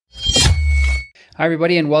Hi,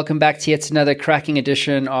 everybody, and welcome back to yet another cracking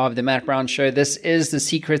edition of the Matt Brown Show. This is the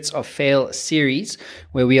Secrets of Fail series,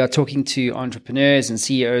 where we are talking to entrepreneurs and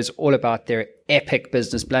CEOs all about their epic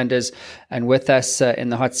business blunders. And with us in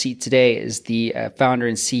the hot seat today is the founder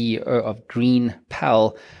and CEO of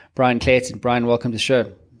GreenPal, Bryan Clayton. Bryan, welcome to the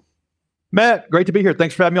show. Matt, great to be here.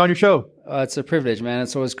 Thanks for having me on your show. It's a privilege, man.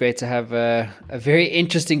 It's always great to have a very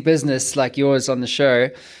interesting business like yours on the show.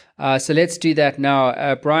 So let's do that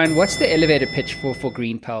now. Bryan, what's the elevator pitch for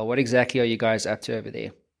GreenPal? What exactly are you guys up to over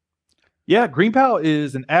there? Yeah, GreenPal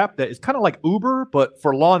is an app that is kind of like Uber, but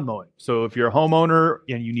for lawn mowing. So if you're a homeowner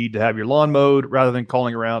and you need to have your lawn mowed, rather than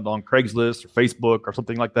calling around on Craigslist or Facebook or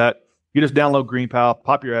something like that, you just download GreenPal,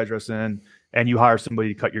 pop your address in, and you hire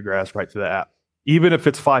somebody to cut your grass right through the app. Even if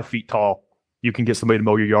it's 5 feet tall, you can get somebody to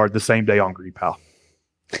mow your yard the same day on GreenPal.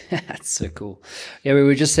 That's so cool. Yeah, we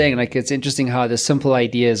were just saying, like, it's interesting how the simple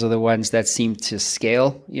ideas are the ones that seem to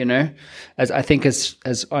scale, you know? As I think as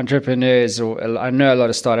entrepreneurs, or I know a lot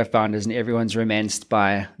of startup founders, and everyone's romanced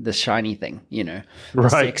by the shiny thing, you know? The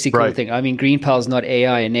sexy cool thing. I mean, GreenPal is not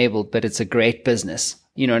AI enabled, but it's a great business.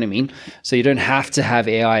 You know what I mean? So you don't have to have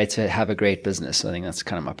AI to have a great business. I think that's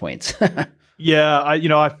kind of my point. Yeah,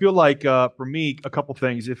 I feel like for me, a couple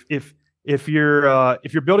things. If you're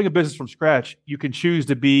building a business from scratch, you can choose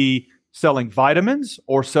to be selling vitamins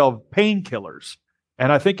or sell painkillers.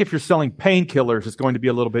 And I think if you're selling painkillers, it's going to be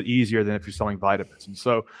a little bit easier than if you're selling vitamins. And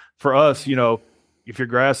so for us, if your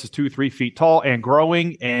grass is 2-3 feet tall and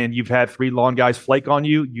growing and you've had 3 lawn guys flake on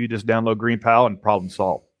you, you just download GreenPal and problem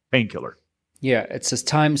solved. Painkiller. Yeah, it's this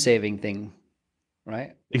time-saving thing,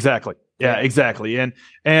 right? Exactly. Yeah, exactly. And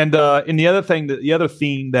the other thing, the other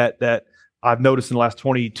theme that I've noticed in the last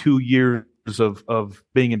 22 years of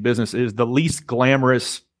being in business is the least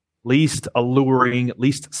glamorous, least alluring,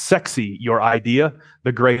 least sexy your idea,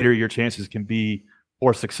 the greater your chances can be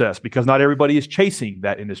for success, because not everybody is chasing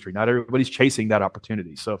that industry. Not everybody's chasing that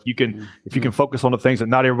opportunity. So if you can focus on the things that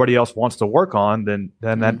not everybody else wants to work on, then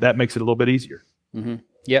that makes it a little bit easier. Mm-hmm.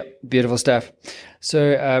 Yep, beautiful stuff.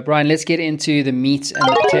 So, Bryan, let's get into the meat and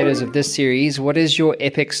the potatoes of this series. What is your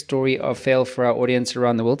epic story of fail for our audience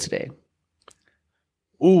around the world today?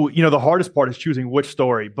 Ooh, the hardest part is choosing which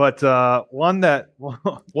story, but one that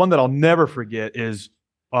I'll never forget is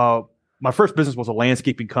my first business was a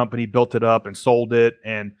landscaping company, built it up and sold it.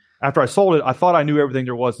 And after I sold it, I thought I knew everything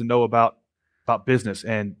there was to know about business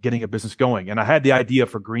and getting a business going. And I had the idea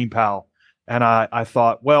for GreenPal, and I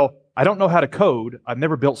thought, well, I don't know how to code. I've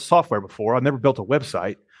never built software before. I've never built a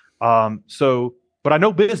website. But I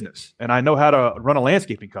know business and I know how to run a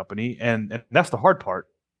landscaping company, and that's the hard part.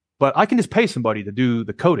 But I can just pay somebody to do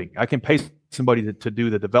the coding. I can pay somebody to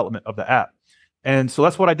do the development of the app. And so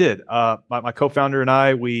that's what I did. My co-founder and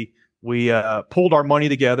I, we pulled our money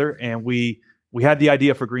together, and we had the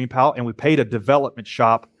idea for GreenPal, and we paid a development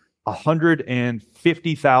shop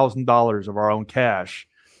 $150,000 of our own cash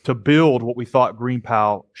to build what we thought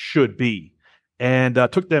GreenPal should be. And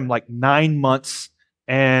took them like 9 months,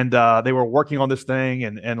 and they were working on this thing,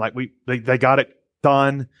 and they got it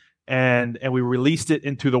done. And we released it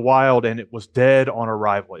into the wild, and it was dead on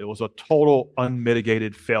arrival. It was a total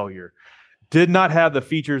unmitigated failure. Did not have the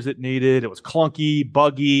features it needed. It was clunky,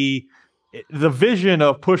 buggy. The vision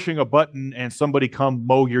of pushing a button and somebody come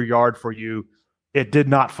mow your yard for you, it did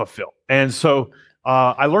not fulfill. And so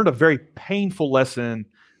I learned a very painful lesson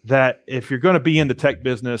that if you're going to be in the tech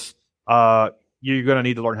business, you're going to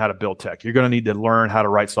need to learn how to build tech. You're going to need to learn how to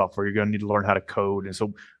write software. You're going to need to learn how to code. And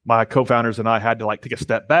so my co-founders and I had to take a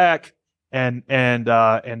step back and learn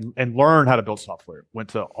how to build software. Went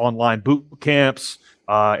to online boot camps,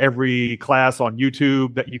 every class on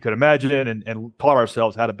YouTube that you could imagine, and taught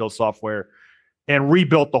ourselves how to build software, and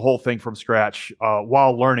rebuilt the whole thing from scratch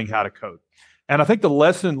while learning how to code. And I think the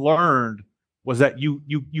lesson learned was that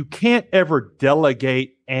you can't ever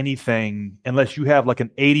delegate anything unless you have like an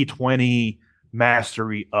 80-20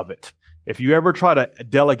 mastery of it. If you ever try to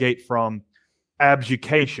delegate from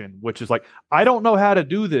abjuration, which is like, I don't know how to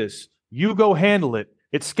do this, you go handle it.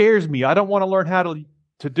 It scares me. I don't want to learn how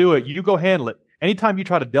to do it. You go handle it. Anytime you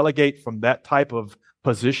try to delegate from that type of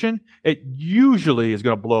position, it usually is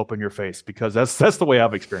going to blow up in your face, because that's the way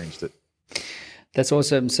I've experienced it. That's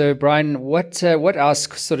awesome. So, Bryan, what else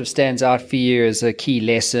sort of stands out for you as a key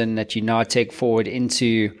lesson that you now take forward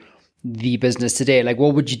into the business today? Like,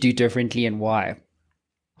 what would you do differently, and why?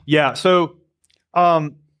 Yeah. So, I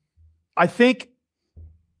think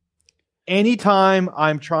anytime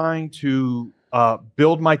I'm trying to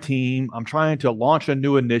build my team, I'm trying to launch a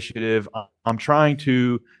new initiative, I'm trying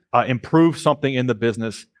to improve something in the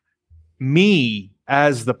business, me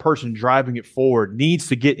as the person driving it forward, needs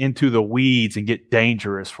to get into the weeds and get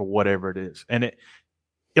dangerous for whatever it is. And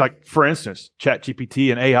like, for instance, ChatGPT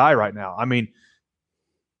and AI right now. I mean,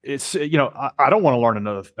 it's, I don't want to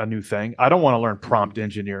learn a new thing. I don't want to learn prompt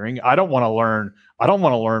engineering. I don't want to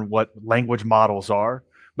learn what language models are.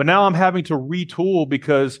 But now I'm having to retool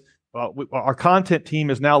because our content team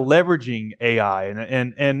is now leveraging AI,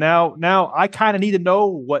 and now I kind of need to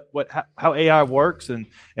know how AI works and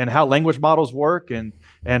how language models work and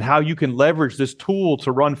how you can leverage this tool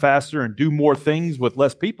to run faster and do more things with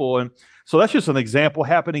less people. And so that's just an example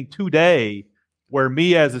happening today, where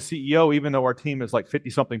me as a CEO, even though our team is like 50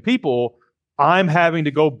 something people, I'm having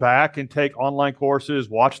to go back and take online courses,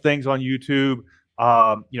 watch things on YouTube,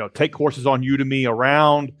 take courses on Udemy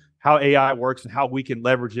around how AI works and how we can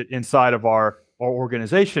leverage it inside of our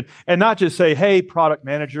organization, and not just say, hey, product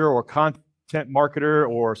manager or content marketer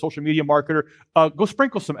or social media marketer, go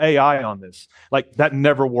sprinkle some AI on this. Like, that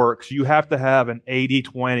never works. You have to have an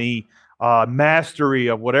 80-20 mastery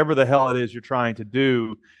of whatever the hell it is you're trying to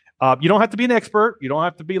do. You don't have to be an expert. You don't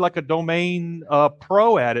have to be like a domain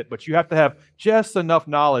pro at it, but you have to have just enough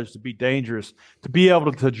knowledge to be dangerous, to be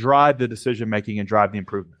able to drive the decision-making and drive the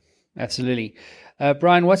improvement. Absolutely.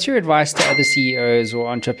 Bryan, what's your advice to other CEOs or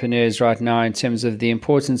entrepreneurs right now in terms of the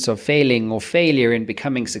importance of failing or failure in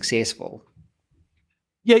becoming successful?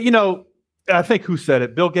 Yeah, I think who said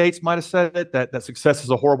it? Bill Gates might have said it, that success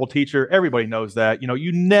is a horrible teacher. Everybody knows that.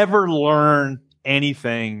 You never learn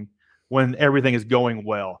anything when everything is going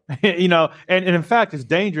well. And in fact, it's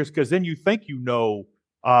dangerous because then you think it was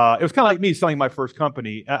kind of like me selling my first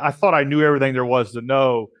company. I thought I knew everything there was to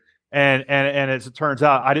know. And as it turns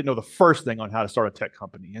out, I didn't know the first thing on how to start a tech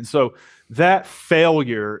company. And so that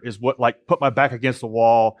failure is what put my back against the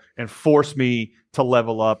wall and forced me to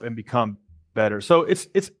level up and become better. So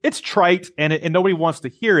it's trite and nobody wants to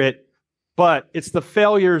hear it, but it's the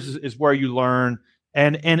failures is where you learn.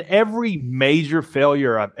 And every major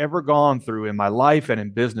failure I've ever gone through in my life and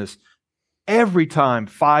in business, every time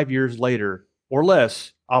 5 years later or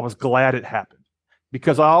less, I was glad it happened,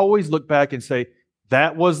 because I always look back and say,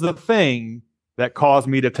 that was the thing that caused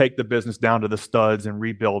me to take the business down to the studs and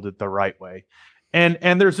rebuild it the right way.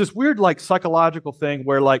 And there's this weird psychological thing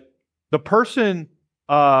where the person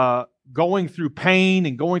going through pain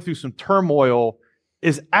and going through some turmoil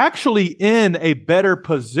is actually in a better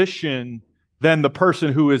position than the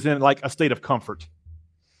person who is in a state of comfort.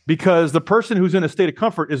 Because the person who's in a state of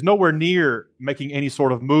comfort is nowhere near making any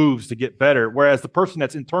sort of moves to get better, whereas the person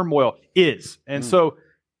that's in turmoil is. And so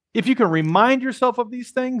if you can remind yourself of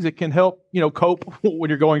these things, it can help, cope when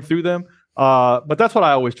you're going through them. But that's what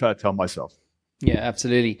I always try to tell myself. Yeah,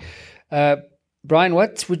 absolutely. Bryan,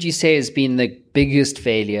 what would you say has been the biggest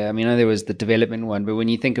failure? I mean, I know there was the development one, but when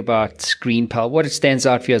you think about GreenPal, what stands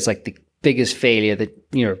out for you as the biggest failure that,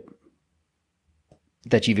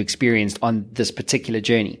 that you've experienced on this particular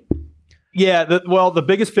journey? Yeah, the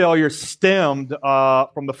biggest failure stemmed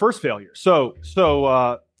from the first failure. So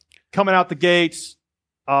coming out the gates,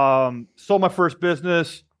 sold my first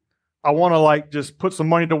business. I want to just put some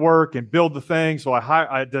money to work and build the thing. So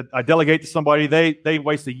I delegate to somebody. They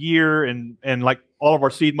waste a year and all of our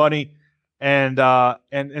seed money, and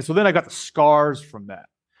so then I got the scars from that.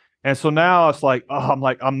 And so now it's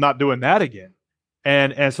I'm not doing that again.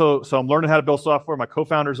 And so I'm learning how to build software. My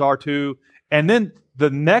co-founders are too. And then the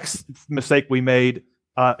next mistake we made,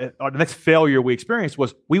 or the next failure we experienced,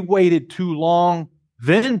 was we waited too long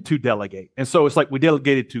then to delegate. And so it's we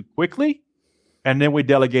delegated too quickly, and then we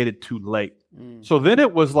delegated too late. So then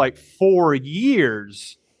it was 4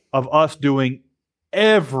 years of us doing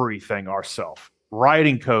everything ourselves: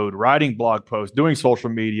 writing code, writing blog posts, doing social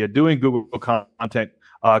media, doing Google content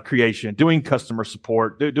creation, doing customer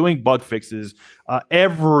support, doing bug fixes.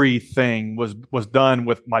 Everything was done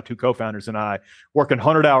with my two co-founders and I, working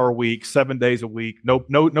 100-hour weeks, 7 days a week,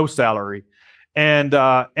 no salary. And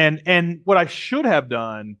what I should have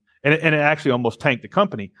done, and it actually almost tanked the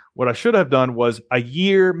company. What I should have done was a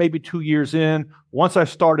year, maybe 2 years in, once I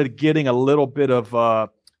started getting a little bit of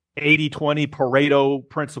 80-20 Pareto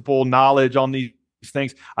principle knowledge on these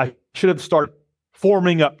things, I should have started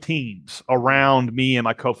forming up teams around me and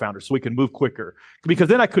my co-founders so we could move quicker. Because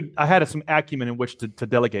then I had some acumen in which to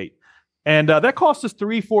delegate. And that cost us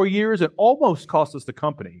 3-4 years and almost cost us the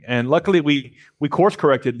company. And luckily we course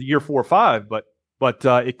corrected year 4 or 5, but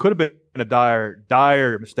it could have been a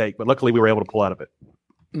dire mistake. But luckily we were able to pull out of it.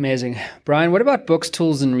 Amazing. Bryan, what about books,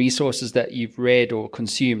 tools, and resources that you've read or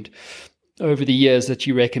consumed over the years that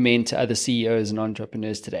you recommend to other CEOs and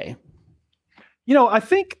entrepreneurs today? I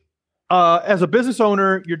think as a business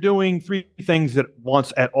owner, you're doing 3 things at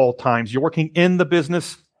once at all times. You're working in the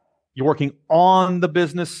business, You're working on the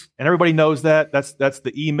business, and everybody knows that. That's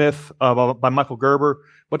the E Myth by Michael Gerber.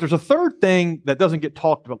 But there's a third thing that doesn't get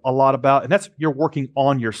talked a lot about, and that's you're working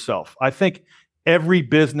on yourself. I think every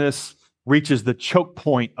business reaches the choke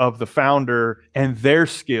point of the founder and their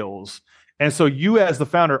skills. And so you as the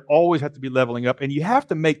founder always have to be leveling up, and you have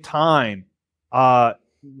to make time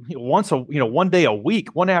one day a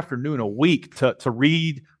week, one afternoon a week to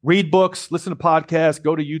read books, listen to podcasts,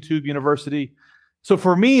 go to YouTube University. So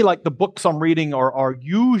for me, like the books I'm reading are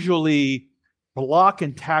usually block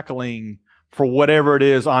and tackling for whatever it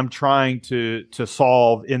is I'm trying to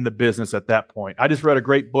solve in the business at that point. I just read a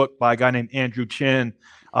great book by a guy named Andrew Chen,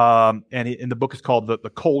 and the book is called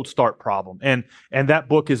the Cold Start Problem, and that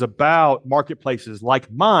book is about marketplaces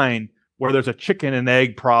like mine where there's a chicken and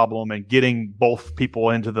egg problem and getting both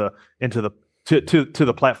people into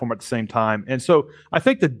the platform at the same time. And so I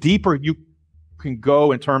think the deeper you can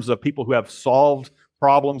go in terms of people who have solved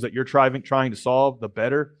problems that you're trying to solve, the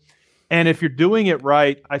better. And if you're doing it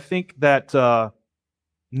right, I think that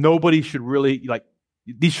nobody should really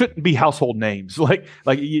these shouldn't be household names.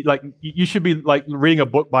 You should be like reading a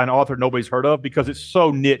book by an author nobody's heard of because it's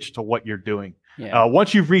so niche to what you're doing. Yeah.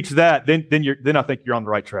 Once you've reached that, then I think you're on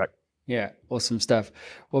the right track. Yeah, awesome stuff.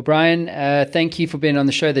 Well, Bryan, thank you for being on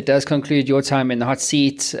the show. That does conclude your time in the hot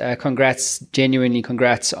seat. Genuinely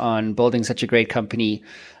congrats on building such a great company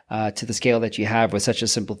to the scale that you have with such a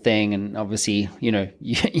simple thing. And obviously,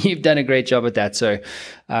 you've done a great job at that. So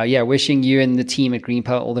wishing you and the team at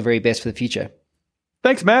GreenPower all the very best for the future.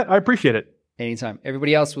 Thanks, Matt. I appreciate it. Anytime.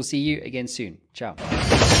 Everybody else, we'll see you again soon. Ciao.